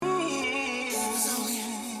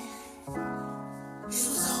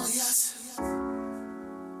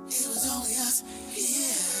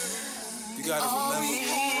gotta remember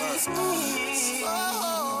who we were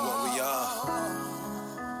and what we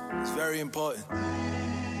are. It's very important.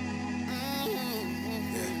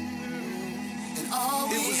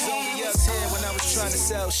 It was only us here when I was trying to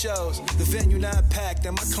sell shows. The venue not packed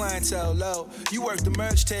and my clientele low. You worked the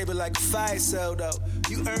merch table like a fire sale though.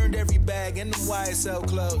 You earned every bag in them YSL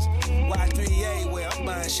clothes. Y3A where I'm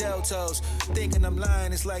buying shell toes. Thinking I'm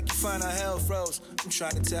lying, it's like you find out hell froze. I'm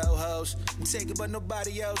trying to tell hoes I'm taking but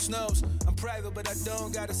nobody else knows. I'm private but I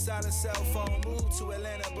don't got a silent cell phone. Moved to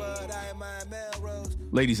Atlanta but I am my Melrose.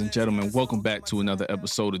 Ladies and gentlemen, welcome back to another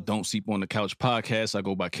episode of Don't Sleep on the Couch podcast. I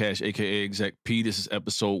go by Cash, aka Exec P. This is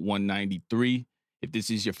episode 193. If this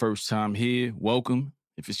is your first time here, welcome.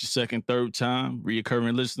 If it's your second, third time,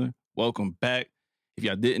 reoccurring listener, welcome back. If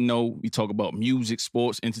y'all didn't know, we talk about music,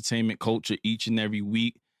 sports, entertainment, culture each and every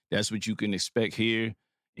week. That's what you can expect here.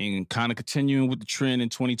 And kind of continuing with the trend in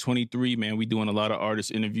 2023, man, we doing a lot of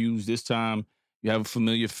artist interviews. This time, you have a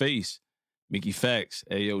familiar face. Mickey Factz,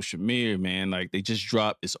 Ayo Shamir, man, like they just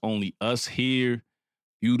dropped It's Only Us Here.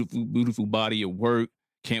 Beautiful, beautiful body of work.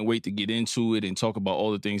 Can't wait to get into it and talk about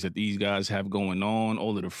all the things that these guys have going on,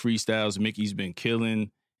 all of the freestyles Mickey's been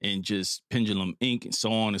killing, and just Pendulum Inc. and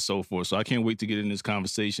so on and so forth. So I can't wait to get in this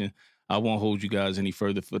conversation. I won't hold you guys any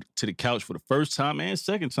further to the couch for the first time and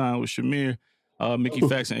second time with Shamir, Mickey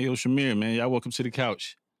Factz, and Ayo Shamir, man. Y'all welcome to the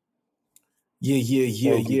couch. Yeah.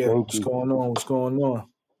 What's going on?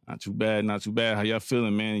 Not too bad. How y'all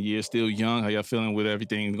feeling, man? You're still young. How y'all feeling with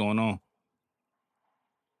everything going on?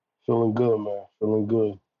 Feeling good, man. Feeling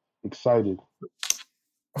good. Excited.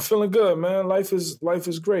 I'm feeling good, man. Life is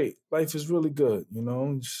great. Life is really good, you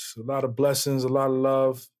know. Just a lot of blessings, a lot of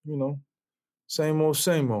love, you know. Same old,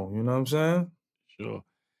 you know what I'm saying? Sure.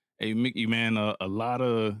 Hey, Mickey, man, a lot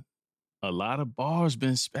of bars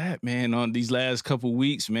been spat, man, on these last couple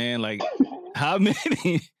weeks, man. Like, how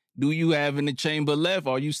many do you have in the chamber left?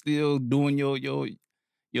 Are you still doing your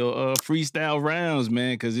freestyle rounds,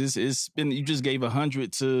 man? Because it's been, you just gave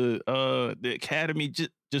 100 to the Academy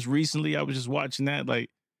just recently. I was just watching that. Like,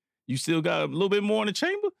 you still got a little bit more in the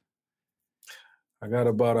chamber? I got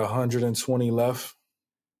about 120 left.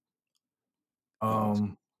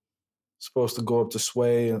 Supposed to go up to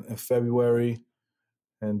Sway in February,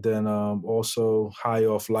 and then also High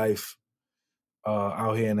Off Life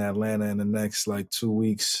out here in Atlanta in the next like 2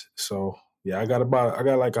 weeks. So yeah, I got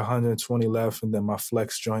like 120 left, and then my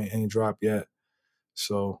Flex joint ain't dropped yet.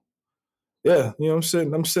 So yeah, you know, I'm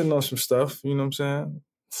sitting on some stuff. You know what I'm saying?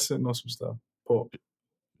 Sitting on some stuff. Paul.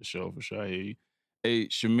 For sure. I hear you. Hey,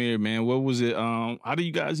 Shamir, man, what was it? How do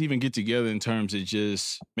you guys even get together in terms of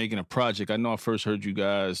just making a project? I know I first heard you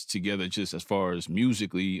guys together just as far as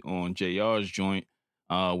musically on JR's joint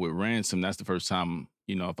with Ransom. That's the first time,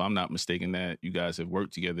 you know, if I'm not mistaken, that you guys have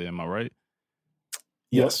worked together. Am I right?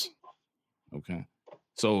 Yes. Okay.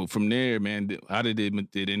 So from there, man, how did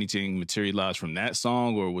anything materialize from that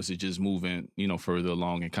song, or was it just moving, you know, further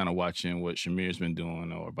along and kind of watching what Shamir's been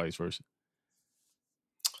doing, or vice versa?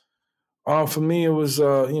 For me, it was,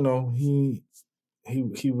 you know,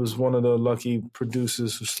 he was one of the lucky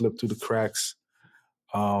producers who slipped through the cracks.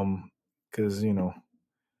 Cause, you know,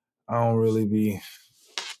 I don't really be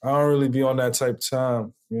on that type of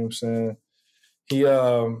time. You know what I'm saying?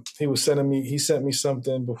 He sent me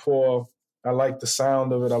something before. I liked the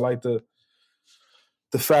sound of it. I liked the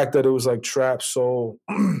fact that it was like trap soul.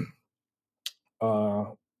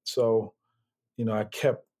 So, you know, I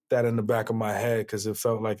kept that in the back of my head because it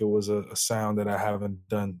felt like it was a sound that I haven't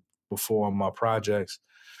done before on my projects.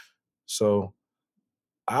 So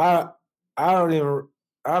I don't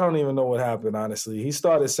even know what happened, honestly. He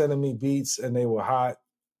started sending me beats and they were hot,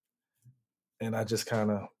 and I just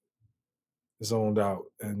kind of zoned out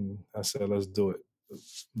and I said, let's do it.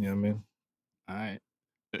 You know what I mean? All right.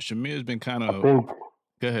 Shamir's been kind of... Go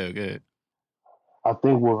ahead. I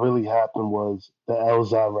think what really happened was the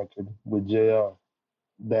Elzai record with JR.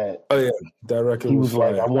 That record he was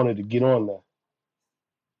fire. like, I wanted to get on that,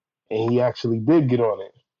 and he actually did get on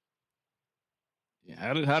it. Yeah,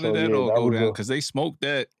 how did that all go down? Because they smoked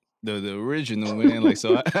that the original, man. Like,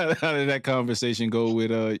 so how did that conversation go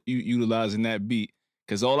with utilizing that beat?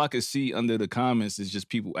 Because all I could see under the comments is just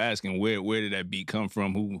people asking where did that beat come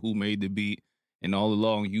from, who made the beat, and all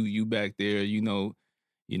along you back there, you know,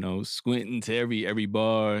 squinting to every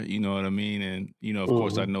bar, you know what I mean? And, you know, of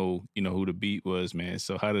course I know, you know, who the beat was, man.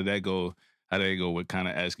 So how did that go? How did that go with kind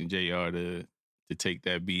of asking JR to take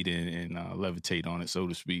that beat and levitate on it, so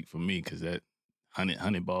to speak, for me? Because that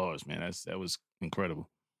 100 bars, man, that was incredible.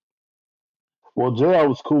 Well, JR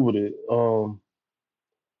was cool with it.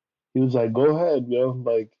 He was like, go ahead, yo.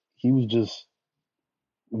 Like, he was just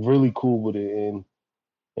really cool with it. And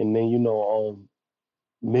And then,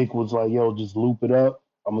 Mick was like, yo, just loop it up.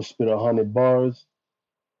 I'm going to spit 100 bars.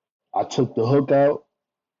 I took the hook out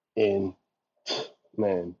and,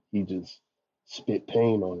 man, he just spit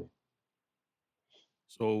pain on it.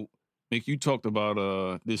 So, Nick, you talked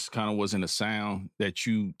about this kind of wasn't a sound that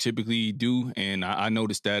you typically do, and I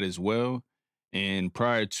noticed that as well. And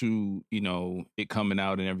prior to it coming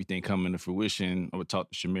out and everything coming to fruition, I would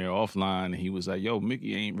talk to Shamir offline, and he was like, "Yo,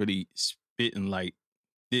 Mickey ain't really spitting like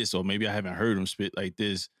this, or maybe I haven't heard him spit like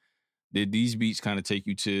this." Did these beats kind of take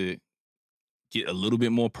you to get a little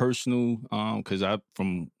bit more personal? Because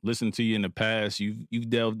from listening to you in the past, you've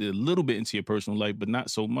delved a little bit into your personal life, but not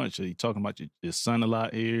so much. Are you talking about your son a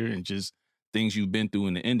lot here, and just things you've been through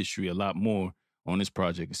in the industry a lot more on this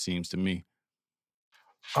project? It seems to me.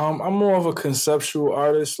 I'm more of a conceptual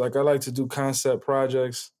artist. Like, I like to do concept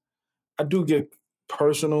projects. I do get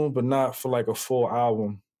personal, but not for like a full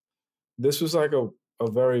album. This was like a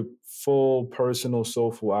very full, personal,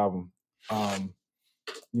 soulful album. And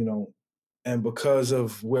because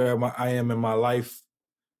of where I am in my life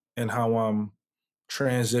and how I'm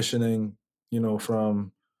transitioning,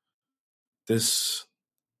 from this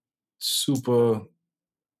super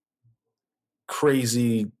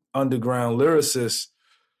crazy underground lyricist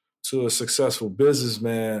to a successful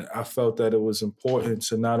businessman, I felt that it was important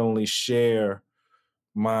to not only share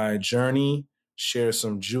my journey, share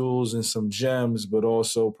some jewels and some gems, but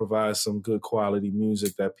also provide some good quality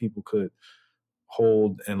music that people could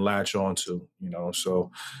hold and latch onto,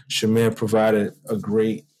 So Shamir provided a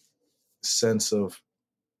great sense of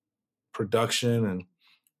production and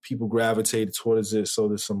people gravitated towards it. So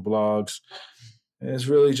there's some blogs. And it's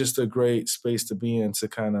really just a great space to be in to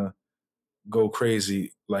kind of go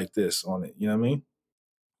crazy like this on it. You know what I mean?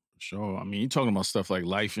 Sure. I mean, you're talking about stuff like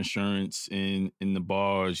life insurance in the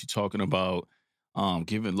bars. You're talking about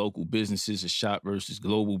giving local businesses a shot versus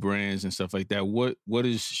global brands and stuff like that. What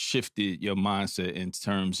has shifted your mindset in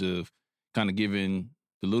terms of kind of giving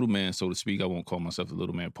the little man, so to speak? I won't call myself the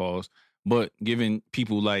little man, pause, but giving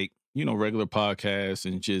people like, regular podcasts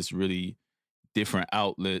and just really different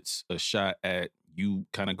outlets a shot at you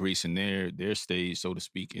kind of gracing their stage, so to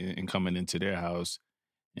speak, and coming into their house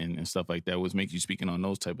and stuff like that. What makes you speaking on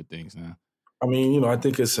those type of things now? I mean, I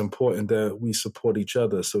think it's important that we support each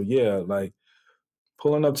other. So yeah, like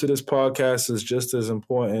pulling up to this podcast is just as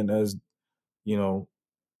important as, doing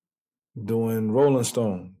Rolling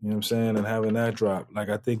Stone, you know what I'm saying, and having that drop. Like,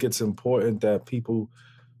 I think it's important that people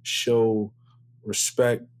show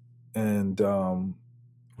respect and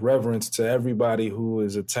reverence to everybody who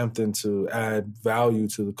is attempting to add value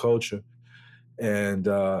to the culture. And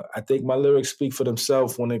I think my lyrics speak for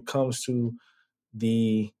themselves when it comes to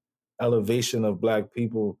the elevation of Black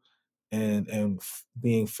people and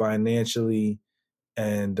being financially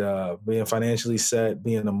set,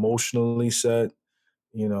 being emotionally set,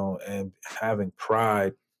 and having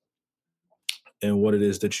pride in what it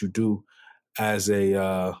is that you do as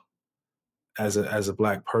a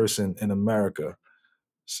Black person in America.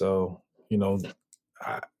 So,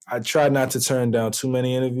 I try not to turn down too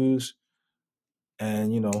many interviews.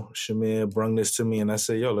 And, Shamir brung this to me and I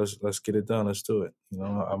said, yo, let's get it done. Let's do it.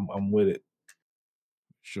 I'm with it.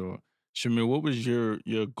 Sure. Shamir, what was your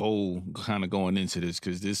goal kind of going into this?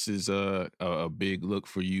 Because this is a big look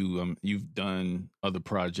for you. You've done other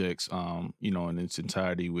projects, in its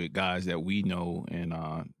entirety with guys that we know and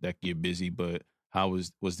that get busy. But how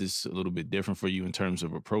was this a little bit different for you in terms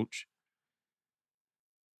of approach?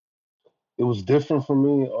 It was different for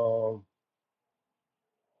me.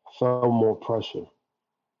 Felt more pressure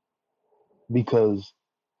because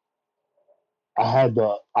I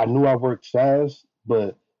knew I worked fast,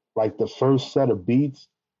 but like the first set of beats,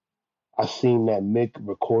 I seen that Mick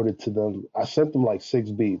recorded to them. I sent them like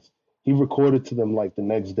 6 beats. He recorded to them like the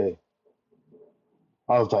next day.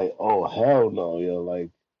 I was like, oh, hell no, yo. Like,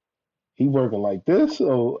 he working like this?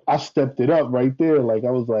 So I stepped it up right there. Like,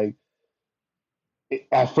 I was like,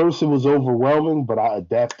 at first it was overwhelming, but I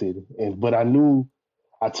adapted. But I knew,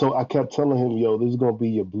 I kept telling him, yo, this is going to be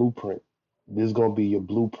your blueprint. This is going to be your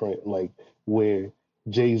blueprint. Like, where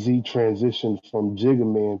Jay-Z transitioned from Jigga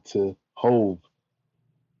Man to Hove.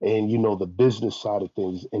 And, the business side of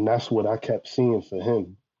things. And that's what I kept seeing for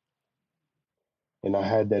him. And I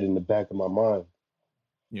had that in the back of my mind.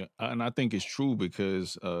 Yeah, and I think it's true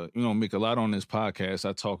because, Mick, a lot on this podcast,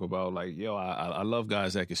 I talk about like, yo, I love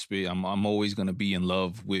guys that can spit. I'm always going to be in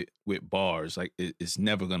love with bars. Like, it's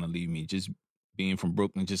never going to leave me. Just being from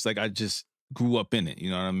Brooklyn, just like I just grew up in it. You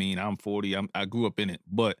know what I mean? I'm 40. I grew up in it.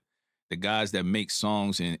 But the guys that make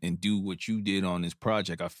songs and do what you did on this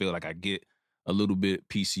project, I feel like I get a little bit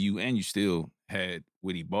piece of you, and you still had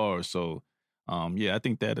witty bars. So Yeah, I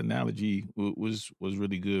think that analogy was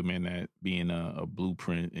really good, man. That being a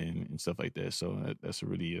blueprint and stuff like that. So that's a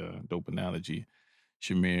really dope analogy,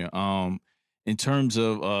 Shamir. In terms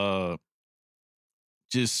of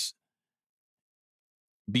just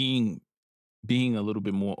being a little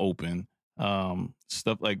bit more open,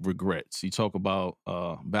 stuff like regrets. You talk about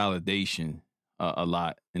validation a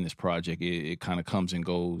lot in this project. It kind of comes and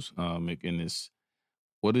goes in this.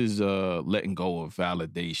 What is letting go of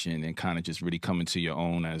validation and kind of just really coming to your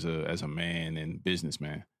own as a man and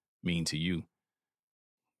businessman mean to you?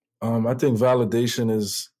 I think validation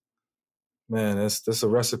is, man, that's a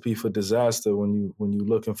recipe for disaster when you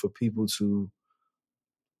looking for people to,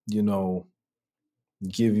 you know,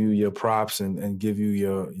 give you your props and give you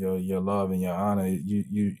your love and your honor.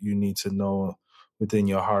 You need to know within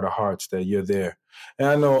your heart of hearts that you're there. And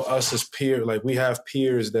I know us as peers, like we have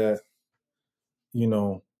peers that, you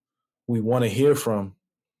know, we want to hear from.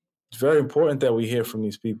 It's very important that we hear from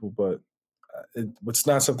these people, but it's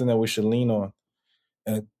not something that we should lean on.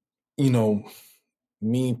 And, you know,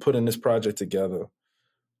 me putting this project together,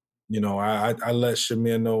 you know, I let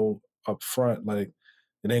Shamir know up front, like,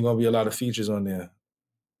 it ain't going to be a lot of features on there.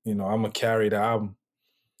 You know, I'm going to carry the album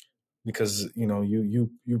because, you know, you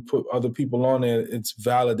put other people on there, it's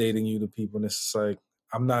validating you to people. And it's like,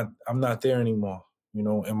 I'm not there anymore, you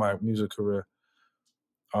know, in my music career.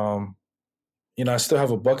 You know, I still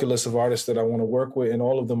have a bucket list of artists that I want to work with, and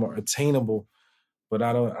all of them are attainable, but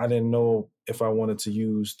I didn't know if I wanted to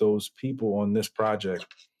use those people on this project.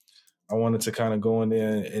 I wanted to kind of go in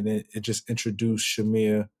there and it just introduce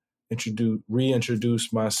Shamir,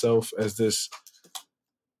 reintroduce myself as this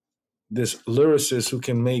lyricist who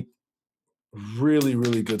can make really,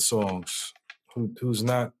 really good songs, who's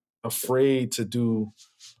not afraid to do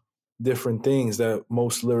different things that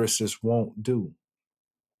most lyricists won't do.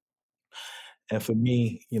 And for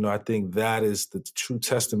me, you know, I think that is the true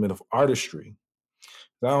testament of artistry.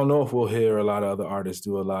 I don't know if we'll hear a lot of other artists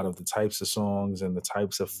do a lot of the types of songs and the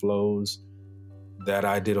types of flows that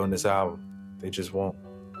I did on this album. They just won't.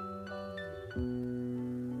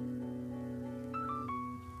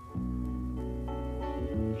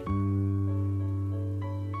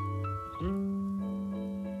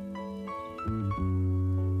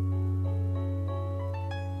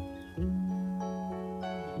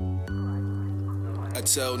 I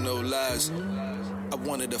tell no lies. I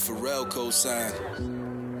wanted a Pharrell cosign.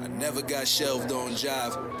 I never got shelved on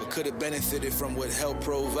Jive, but could have benefited from what help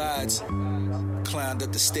provides. Climbed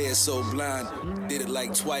up the stairs so blind. Did it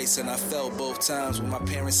like twice and I fell both times. When my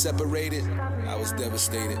parents separated, I was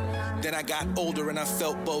devastated. Then I got older and I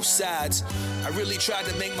felt both sides. I really tried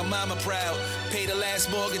to make my mama proud. Pay the last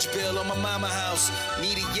mortgage bill on my mama house.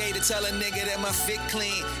 Needed Ye to tell a nigga that my fit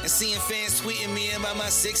clean. And seeing fans tweeting me about my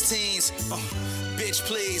 16s. Bitch,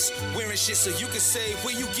 please, wearing shit so you can say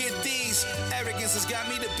where you get these. Arrogance has got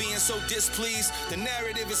me to being so displeased. The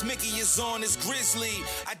narrative is Mickey is on is Grizzly.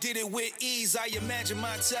 I did it with ease. I imagine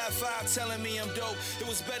my top 5 telling me I'm dope. It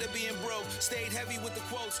was better being broke. Stayed heavy with the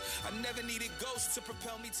quotes. I never needed ghosts to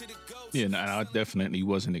propel me to the ghost. Yeah, I definitely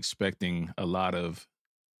wasn't expecting a lot of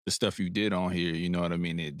the stuff you did on here. You know what I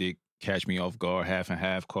mean? It did catch me off guard. Half and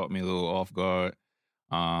Half caught me a little off guard.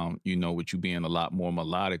 You know, with you being a lot more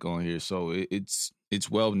melodic on here. So it's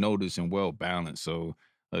well noticed and well balanced. So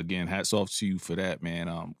again, hats off to you for that, man.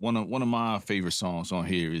 One of my favorite songs on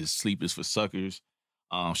here is Sleep is for Suckers.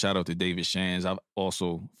 Shout out to David Shands. I've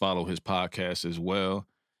also followed his podcast as well.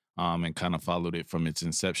 And kind of followed it from its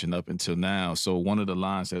inception up until now. So one of the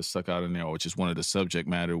lines that stuck out in there, or just one of the subject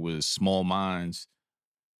matter, was small minds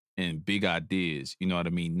and big ideas. You know what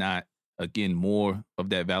I mean? Not, again, more of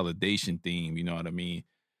that validation theme, you know what I mean?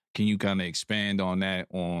 Can you kind of expand on that,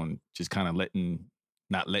 on just kind of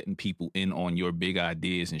not letting people in on your big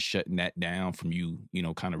ideas and shutting that down from you, you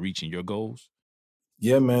know, kind of reaching your goals?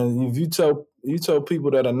 Yeah, man. If you tell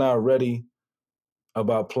people that are not ready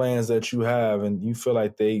about plans that you have and you feel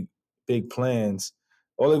like they big plans,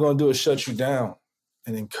 all they're going to do is shut you down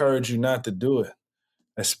and encourage you not to do it.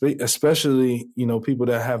 Especially, you know, people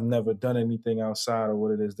that have never done anything outside of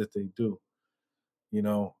what it is that they do. You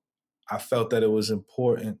know, I felt that it was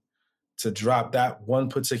important to drop that one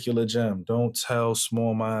particular gem. Don't tell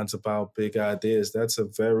small minds about big ideas. That's a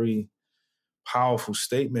very powerful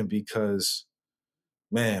statement because,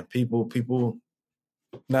 man, people,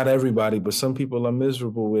 not everybody, but some people are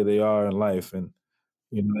miserable where they are in life. And,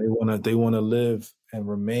 you know, they want to live and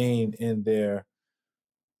remain in their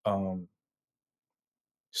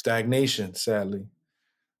stagnation, sadly.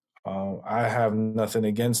 I have nothing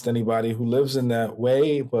against anybody who lives in that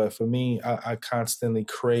way, but for me, I constantly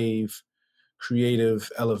crave creative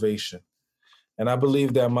elevation. And I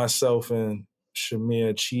believe that myself and Shamir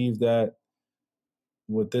achieved that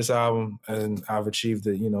with this album, and I've achieved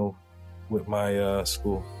it, with my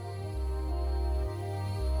school.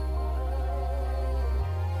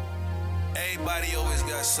 Everybody always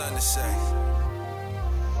got something to say.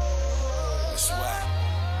 That's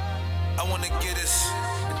why I want to get this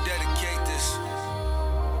and dedicate this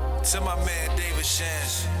to my man David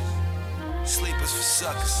Shands. Sleepers for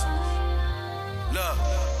suckers. Look.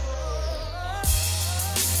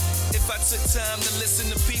 If I took time to listen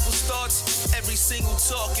to people's thoughts, every single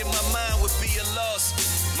talk in my mind would be a loss.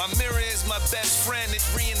 My mirror is my best friend, it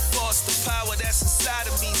reinforced the power that's inside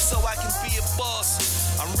of me so I can be a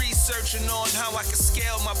boss. I'm researching on how I can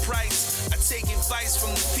scale my price. I take advice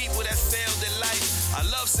from the people that failed in life. I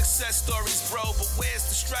love success stories, bro, but where's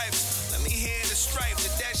the stripe? Let me hear the stripe,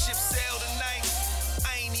 did that ship sail tonight?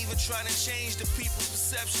 I ain't even trying to change the people's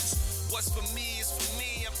perceptions. What's for me is for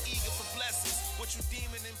me, I'm eager for blessings. What you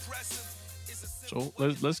deeming impressive is a simple.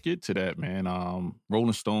 So let's get to that, man.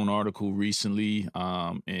 Rolling Stone article recently,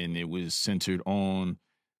 and it was centered on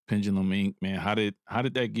Pendulum Inc. Man, how did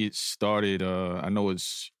that get started? I know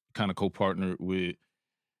it's kind of co-partnered with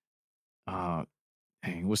got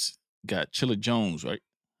Chilla Jones, right?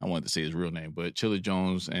 I wanted to say his real name, but Chilla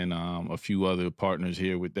Jones and a few other partners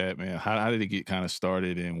here with that, man. How did it get kind of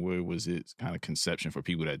started, and where was its kind of conception for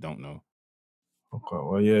people that don't know? Okay,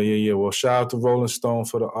 well, yeah. Well, shout out to Rolling Stone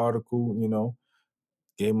for the article,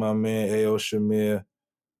 Gave my man A.O. Shamir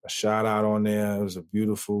a shout out on there. It was a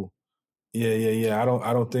beautiful. Yeah. I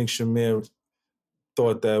don't think Shamir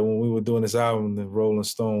thought that when we were doing this album, the Rolling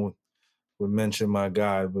Stone would mention my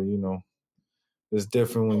guy, but it's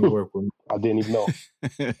different when you work with me. I didn't even know.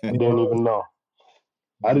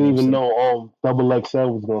 I didn't even know Double XL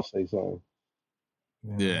was gonna say something.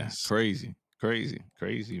 Yeah, crazy,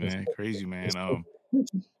 man. Crazy, man.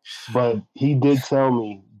 But he did tell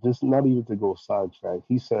me, just not even to go sidetrack,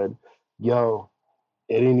 he said, yo,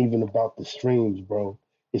 it ain't even about the streams, bro.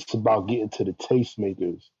 It's about getting to the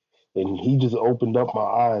tastemakers. And he just opened up my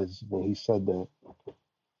eyes when he said that.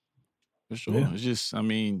 For sure. Yeah. It's just,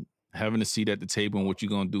 having a seat at the table and what you're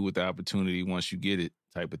going to do with the opportunity once you get it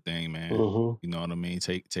type of thing, man. Mm-hmm. You know what I mean?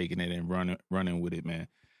 Taking it and running with it, man.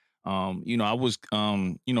 I was,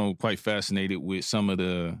 quite fascinated with some of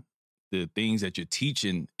the things that you're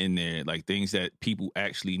teaching in there, like things that people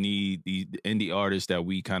actually need, the indie artists that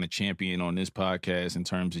we kind of champion on this podcast in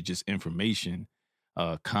terms of just information,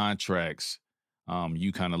 contracts,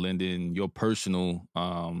 you kind of lending your personal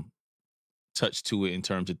touch to it in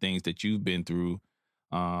terms of things that you've been through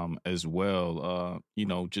as well.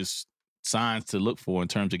 Just signs to look for in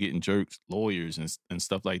terms of getting jerks, lawyers and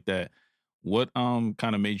stuff like that. What kind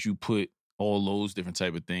of made you put all those different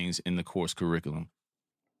type of things in the course curriculum?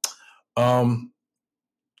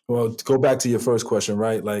 Well, to go back to your first question,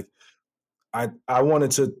 right? Like I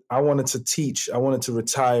wanted to teach. I wanted to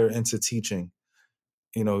retire into teaching.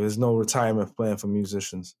 There's no retirement plan for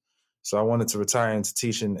musicians. So I wanted to retire into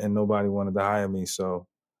teaching and nobody wanted to hire me. So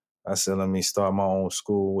I said, let me start my own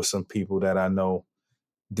school with some people that I know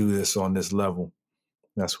do this on this level.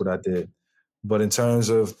 That's what I did. But in terms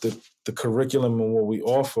of the curriculum and what we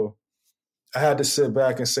offer, I had to sit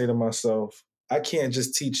back and say to myself, I can't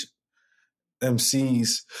just teach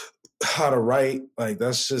MCs how to write. Like,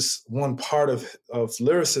 that's just one part of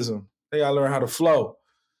lyricism. They gotta learn how to flow.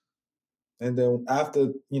 And then after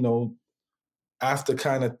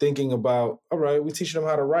kind of thinking about, all right, we're teaching them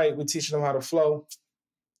how to write, we're teaching them how to flow.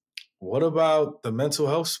 What about the mental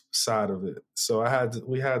health side of it? So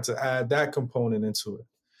we had to add that component into it.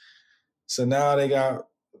 So now they got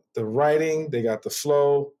the writing, they got the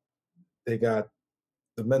flow, they got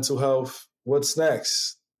the mental health. What's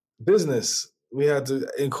next? Business. We had to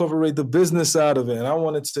incorporate the business side of it. And I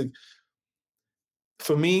wanted to,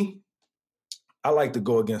 for me, I like to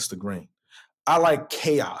go against the grain. I like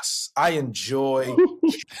chaos. I enjoy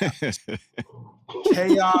chaos.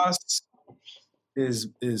 Chaos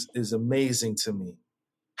is amazing to me.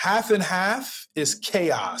 Half and half is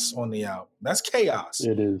chaos on the album. That's chaos.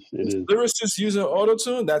 It is. Lyricists using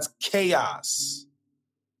auto-tune, that's chaos.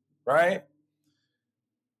 Right?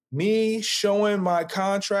 Me showing my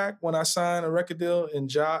contract when I sign a record deal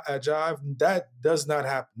at Jive, that does not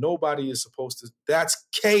happen. Nobody is supposed to. That's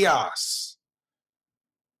chaos.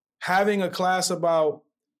 Having a class about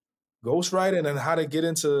ghostwriting and how to get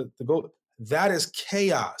into that is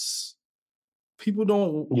chaos. People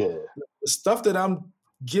don't. Yeah. The stuff that I'm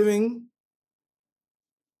giving,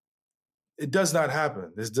 it does not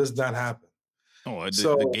happen. This does not happen. Oh,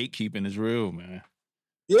 the gatekeeping is real, man.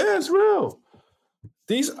 Yeah, it's real.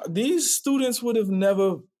 These students would have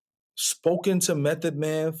never spoken to Method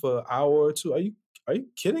Man for an hour or two. Are you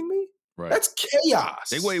kidding me? Right. That's chaos.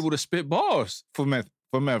 They were able to spit bars for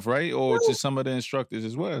meth, right? Or to some of the instructors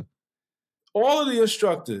as well. All of the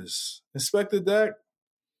instructors, Inspector Deck,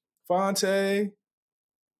 Fonte,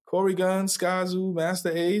 Corey Gunn, Skyzoo,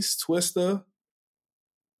 Master Ace, Twister,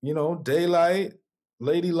 Daylight,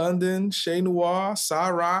 Lady London, Shay Noir,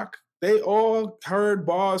 Cyrock. They all heard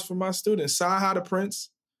bars from my students. Saha the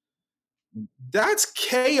Prince. That's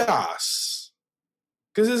chaos.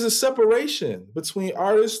 Because there's a separation between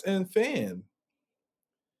artist and fan.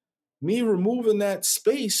 Me removing that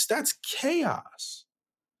space, that's chaos.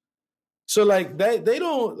 So like they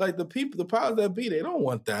don't, like the people, the powers that be, they don't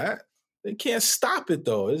want that. They can't stop it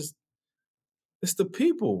though. It's the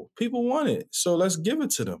people. People want it. So let's give it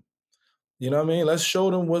to them. You know what I mean? Let's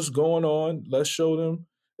show them what's going on. Let's show them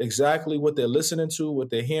exactly what they're listening to, what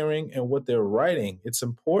they're hearing, and what they're writing. It's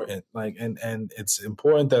important. Like, and it's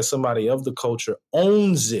important that somebody of the culture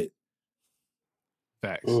owns it.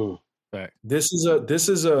 Facts. Fact. This is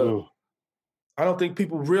a I don't think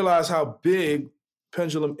people realize how big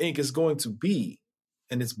Pendulum Inc. is going to be.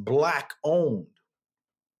 And it's Black owned.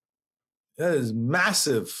 That is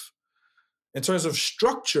massive in terms of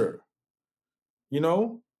structure.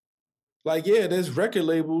 Like, yeah, there's record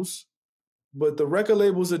labels, but the record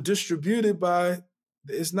labels are distributed by,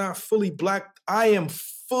 it's not fully Black. I am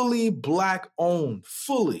fully Black owned,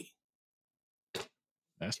 fully.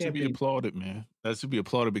 That's to be applauded, man. That's to be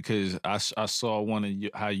applauded because I saw one of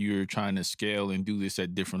how you're trying to scale and do this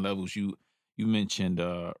at different levels. You mentioned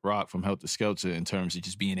Rock from Helter Skelter in terms of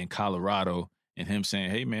just being in Colorado and him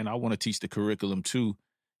saying, hey, man, I want to teach the curriculum too.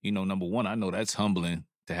 Number one, I know that's humbling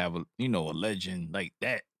to have a legend like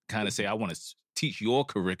that kind of say, I want to teach your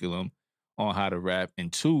curriculum on how to rap.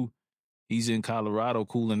 And two, he's in Colorado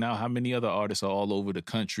cooling out. How many other artists are all over the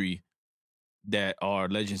country that are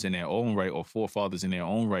legends in their own right or forefathers in their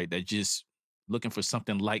own right that just looking for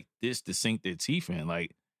something like this to sink their teeth in?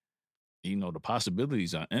 Like, the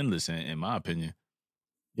possibilities are endless in my opinion.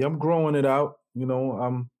 Yeah, I'm growing it out.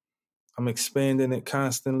 I'm expanding it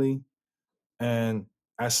constantly. And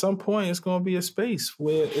at some point it's going to be a space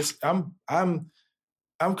where I'm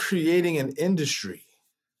creating an industry.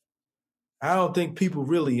 I don't think people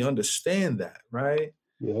really understand that, right?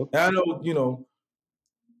 Yep. I know,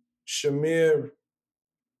 Shamir,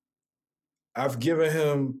 I've given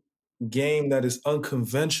him game that is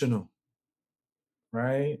unconventional,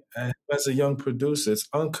 right? And as a young producer, it's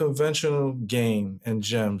unconventional game and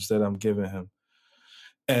gems that I'm giving him.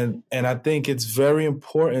 And I think it's very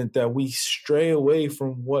important that we stray away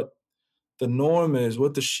from what the norm is,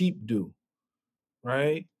 what the sheep do,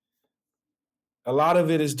 right? A lot of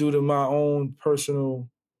it is due to my own personal,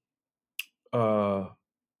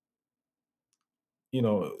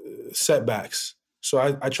 setbacks. So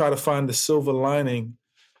I try to find the silver lining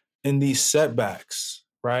in these setbacks,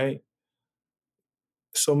 right?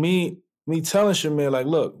 So me telling Shamir, like,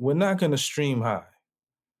 look, we're not going to stream high,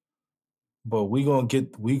 but the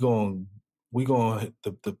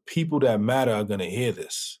people that matter are going to hear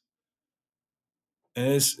this. And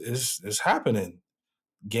it's happening.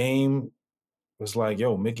 Game was like,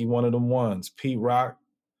 yo, Mickey, one of them ones. Pete Rock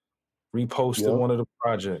reposted one of the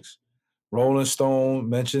projects. Rolling Stone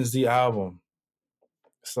mentions the album.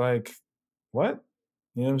 It's like, what?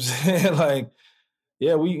 You know what I'm saying? Like,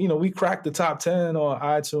 yeah, we cracked the top 10 on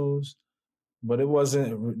iTunes, but it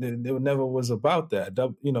never was about that.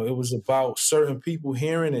 It was about certain people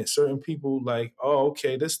hearing it, certain people like, oh,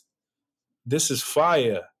 okay, this is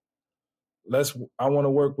fire. I want to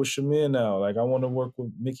work with Shamir now. Like, I want to work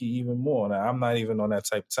with Mickey even more. Now, I'm not even on that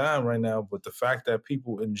type of time right now, but the fact that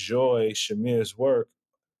people enjoy Shamir's work,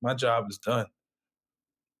 my job is done.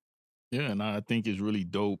 Yeah, and I think it's really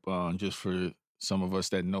dope just for some of us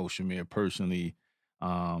that know Shamir personally,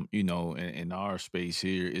 in our space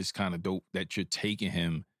here, it's kind of dope that you're taking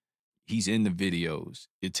him. He's in the videos.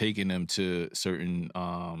 You're taking him to certain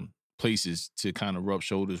places to kind of rub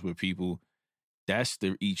shoulders with people. That's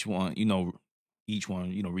the reach one,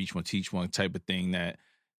 teach one type of thing that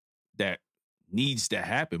needs to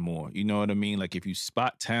happen more. You know what I mean? Like if you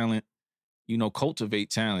spot talent, cultivate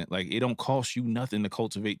talent. Like it don't cost you nothing to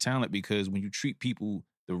cultivate talent because when you treat people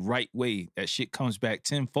the right way, that shit comes back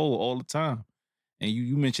tenfold all the time. And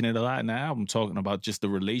you mention it a lot in the album, talking about just the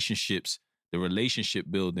relationships, the relationship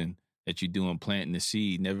building that you're doing, planting the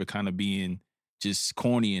seed, never kind of being just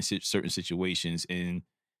corny in certain situations. And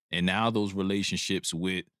now those relationships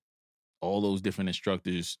with all those different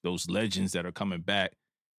instructors, those legends that are coming back,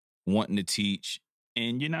 wanting to teach,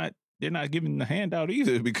 and they're not giving the handout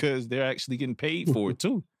either because they're actually getting paid for it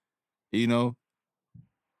too. I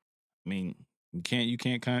mean, you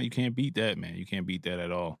can't beat that, man. You can't beat that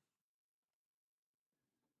at all.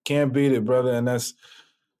 Can't beat it, brother. And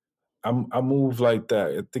I move like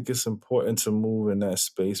that. I think it's important to move in that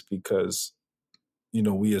space because,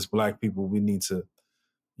 we as Black people, we need to,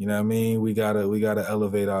 you know what I mean? We gotta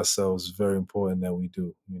elevate ourselves. It's very important that we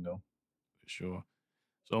do, For sure.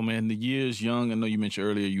 So, man, the year's young. I know you mentioned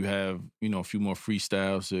earlier you have, a few more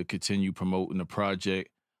freestyles to continue promoting the project.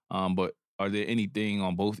 But are there anything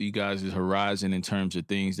on both of you guys' horizon in terms of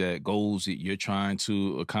goals that you're trying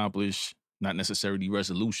to accomplish? Not necessarily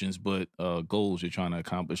resolutions, but goals you're trying to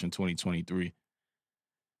accomplish in 2023?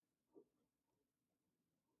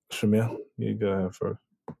 Shamil, you go ahead first.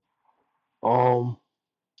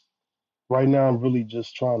 Right now I'm really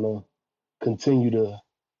just trying to continue to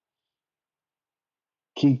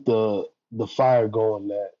keep the fire going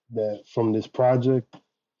that from this project.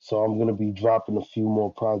 So I'm gonna be dropping a few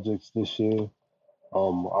more projects this year.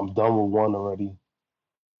 I'm done with one already.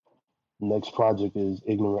 Next project is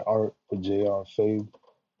Ignorant Art with J.R. Fabe.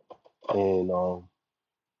 And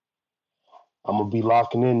I'm gonna be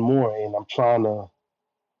locking in more, and I'm trying to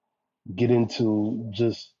get into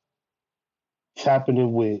just tapping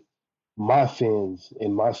in with my fans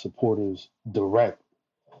and my supporters direct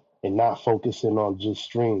and not focusing on just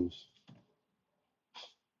streams.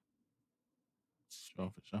 Sure,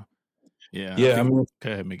 for sure. Yeah. Yeah, go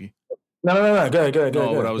ahead, Mickey. No. Go ahead.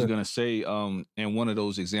 What I was gonna say, and one of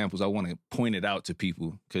those examples, I want to point it out to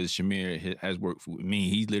people because Shamir has worked with me.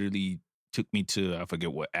 He literally took me to, I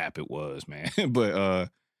forget what app it was, man, but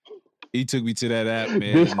he took me to that app,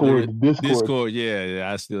 man. Discord.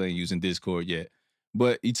 Yeah, I still ain't using Discord yet,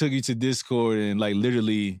 but he took you to Discord and like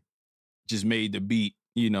literally just made the beat,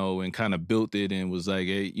 and kind of built it and was like,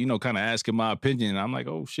 hey, kind of asking my opinion. And I'm like,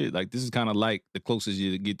 oh shit, like this is kind of like the closest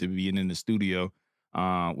you get to being in the studio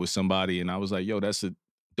with somebody. And I was like, yo, that's a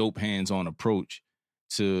dope hands-on approach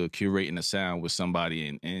to curating a sound with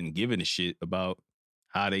somebody and giving a shit about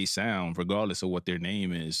how they sound, regardless of what their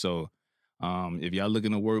name is. So if y'all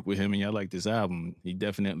looking to work with him and y'all like this album, he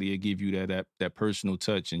definitely will give you that personal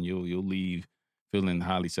touch and you'll leave feeling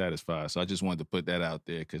highly satisfied. So I just wanted to put that out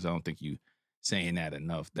there because I don't think you saying that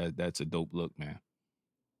enough. That's a dope look, man.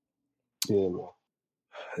 Yeah, man.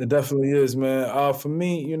 It definitely is, man. For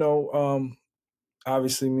me,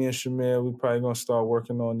 obviously me and Shamir, we probably gonna start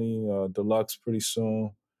working on the deluxe pretty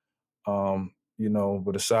soon.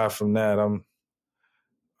 But aside from that,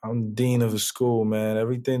 I'm dean of the school, man.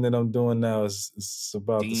 Everything that I'm doing now is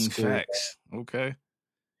about Dean the school. Facts. Okay.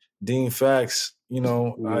 Dean Facts,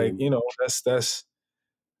 that's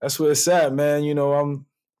where it's at, man.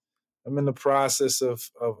 I'm in the process of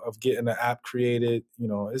getting the app created.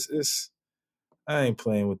 I ain't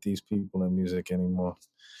playing with these people in music anymore.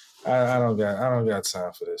 I don't got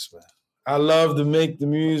time for this, man. I love to make the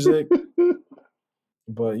music,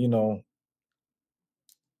 but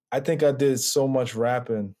I think I did so much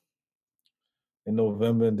rapping in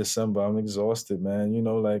November and December. I'm exhausted, man.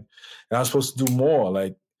 And I'm supposed to do more,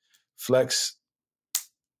 like Flex.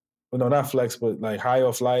 Well, no, not Flex, but like High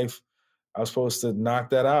Off Life. I was supposed to knock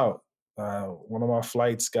that out. One of my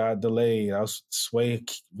flights got delayed. Sway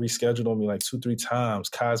rescheduled on me like 2-3 times.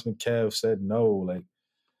 Cosmic Kev said no. Like,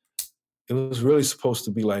 it was really supposed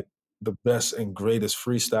to be like the best and greatest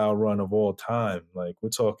freestyle run of all time. Like, we're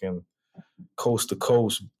talking coast to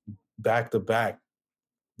coast, back to back,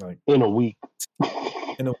 like in a week.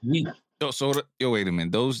 Wait a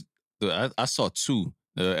minute. I saw 2.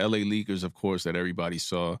 The LA Leakers, of course, that everybody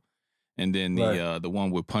saw, and then the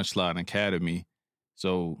one with Punchline Academy.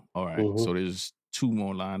 So all right, So there's 2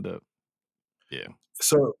 more lined up. Yeah.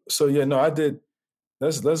 So yeah, no, I did.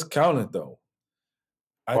 Let's count it though.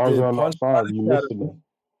 I did Punchline. You missed me.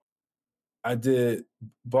 I did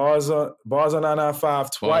Bars on 995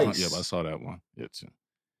 twice. Yep, I saw that one. Yeah, too.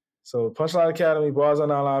 So Punchline Academy, Bars on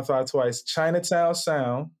 995 twice. Chinatown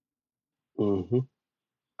Sound. Mm-hmm.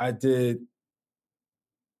 I did.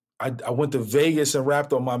 I went to Vegas and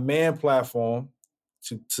rapped on my Man platform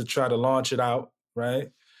to try to launch it out.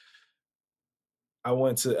 Right. I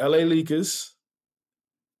went to LA Leakers,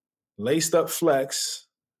 Laced Up Flex,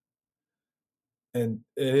 and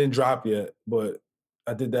it didn't drop yet, but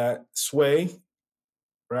I did that. Sway,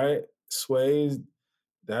 right? Sway,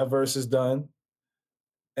 that verse is done.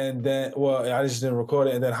 And then, I just didn't record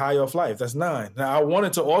it. And then High Off Life, that's 9. Now, I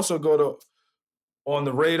wanted to also go to On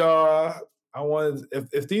the Radar. I wanted,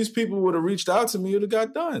 if these people would have reached out to me, it would have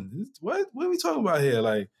got done. What are we talking about here?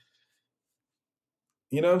 Like,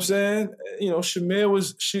 you know what I'm saying?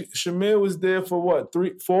 Shamir was there for what?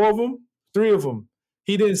 4 of them? 3 of them.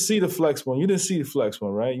 He didn't see the Flex one. You didn't see the Flex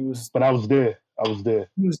one, right? But I was there.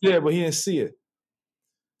 He was there, but he didn't see it.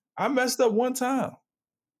 I messed up one time.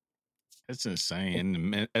 That's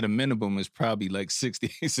insane. At a minimum, it's probably like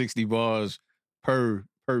 60 bars per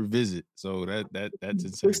visit. So that's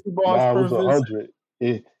insane. 60 bars Nah, it per was visit. 100.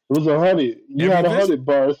 It was 100. You had 100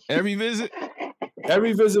 bars. Every visit?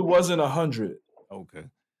 Every visit wasn't 100. Okay.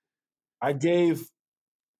 I gave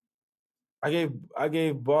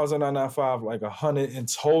Bars on 995 like 100 in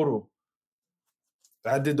total.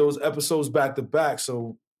 I did those episodes back to back.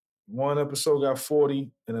 So one episode got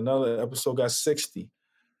 40 and another episode got 60.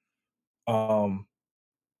 LA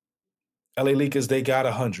Leakers, they got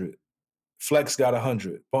 100. Flex got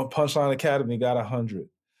 100. Punchline Academy got 100.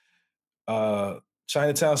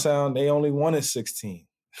 Chinatown Sound, they only wanted 16.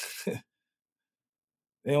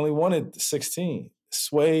 They only wanted 16.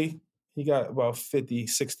 Sway, he got about 50,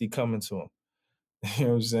 60 coming to him. You know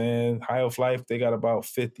what I'm saying? High of Life, they got about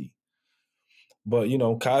 50. But, you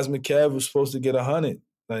know, Cosmic Kev was supposed to get 100.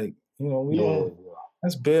 Like, you know, we don't,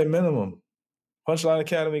 that's bare minimum. Punchline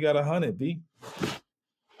Academy got 100, B.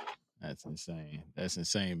 That's insane. That's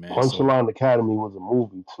insane, man. Punchline Academy was a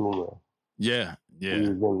movie too, man. Yeah.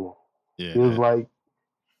 It was like,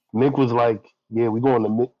 Nick was like, yeah, we going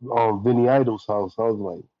to Vinny Idol's house. I was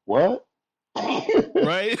like, what?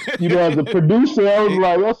 Right? You know, as a producer,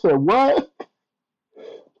 I said, what?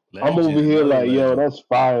 I'm over here like, yo, that's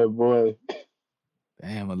fire, boy.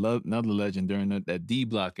 Damn, another legend during that D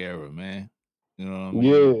Block era, man. You know what I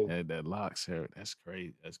mean? Yeah. That Locks era. That's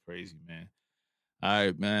crazy. That's crazy, man. All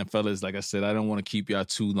right, man, fellas. Like I said, I don't want to keep y'all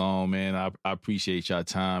too long, man. I appreciate y'all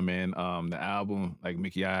time, man. The album, like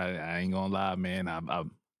Mickey, I ain't gonna lie, man.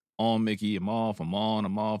 I'm on Mickey. I'm off. I'm on.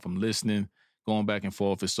 I'm off. I'm listening, going back and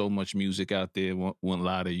forth. There's so much music out there. Won't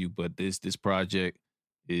lie to you, but this project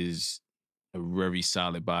is a very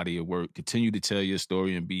solid body of work. Continue to tell your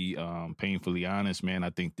story and be painfully honest, man. I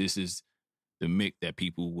think this is the Mick that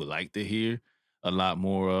people would like to hear a lot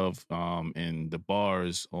more of, and the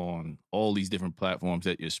bars on all these different platforms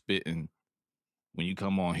that you're spitting. When you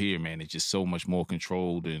come on here, man, it's just so much more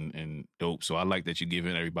controlled and dope. So I like that you're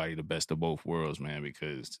giving everybody the best of both worlds, man,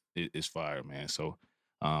 because it's fire, man. So,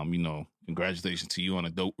 you know, congratulations to you on a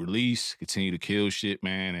dope release. Continue to kill shit,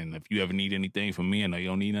 man. And if you ever need anything from me, I know you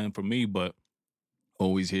don't need nothing from me, but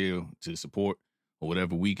always here to support or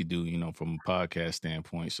whatever we could do, you know, from a podcast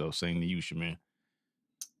standpoint. So same to you, Shamir.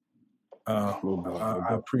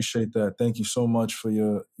 I appreciate that. Thank you so much for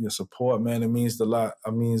your support, man. It means a lot.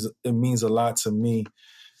 It means a lot to me.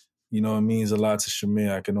 You know, it means a lot to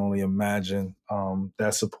Shamir. I can only imagine.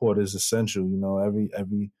 That support is essential. You know,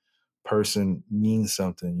 every person means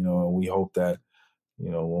something. You know, and we hope that, you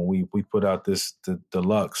know, when we put out the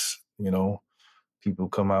deluxe, you know, people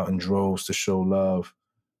come out in droves to show love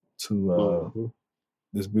to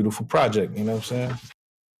this beautiful project. You know what I'm saying?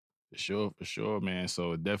 For sure, man.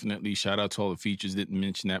 So definitely shout out to all the features. Didn't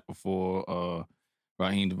mention that before.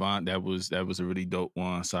 Raheem Devant, that was a really dope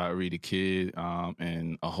one. Sorry the Kid,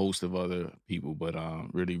 and a host of other people, but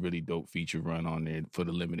really, really dope feature run on there for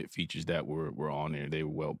the limited features that were on there. They were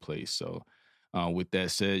well placed. So with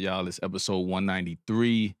that said, y'all, it's episode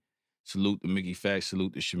 193. Salute to Mickey Facts.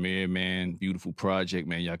 Salute to Shamir, man. Beautiful project,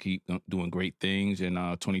 man. Y'all keep doing great things. And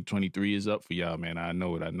 2023 is up for y'all, man. I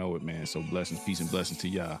know it, man. So blessings, peace, and blessings to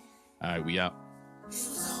y'all. All right, we out.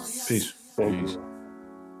 Peace. Thank you.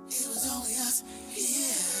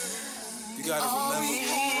 You gotta remember what we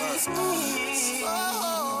were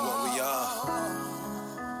and what we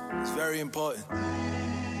are. It's very important.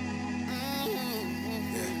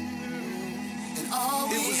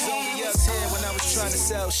 It was only us here when I was trying to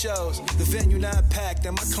sell shows. The venue not packed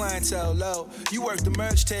and my clientele low. You worked the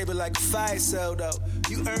merch table like a fire sale though.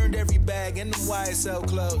 You earned every bag in them YSL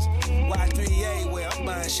clothes. Y3A where I'm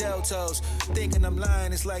buying shell toes. Thinking I'm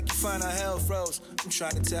lying, it's like you find out hell froze. I'm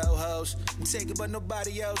trying to tell hoes I'm taking but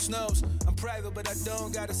nobody else knows. I'm private but I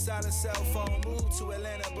don't got a silent cell phone. Moved to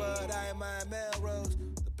Atlanta but I am my Melrose.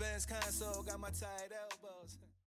 The Benz console got my title.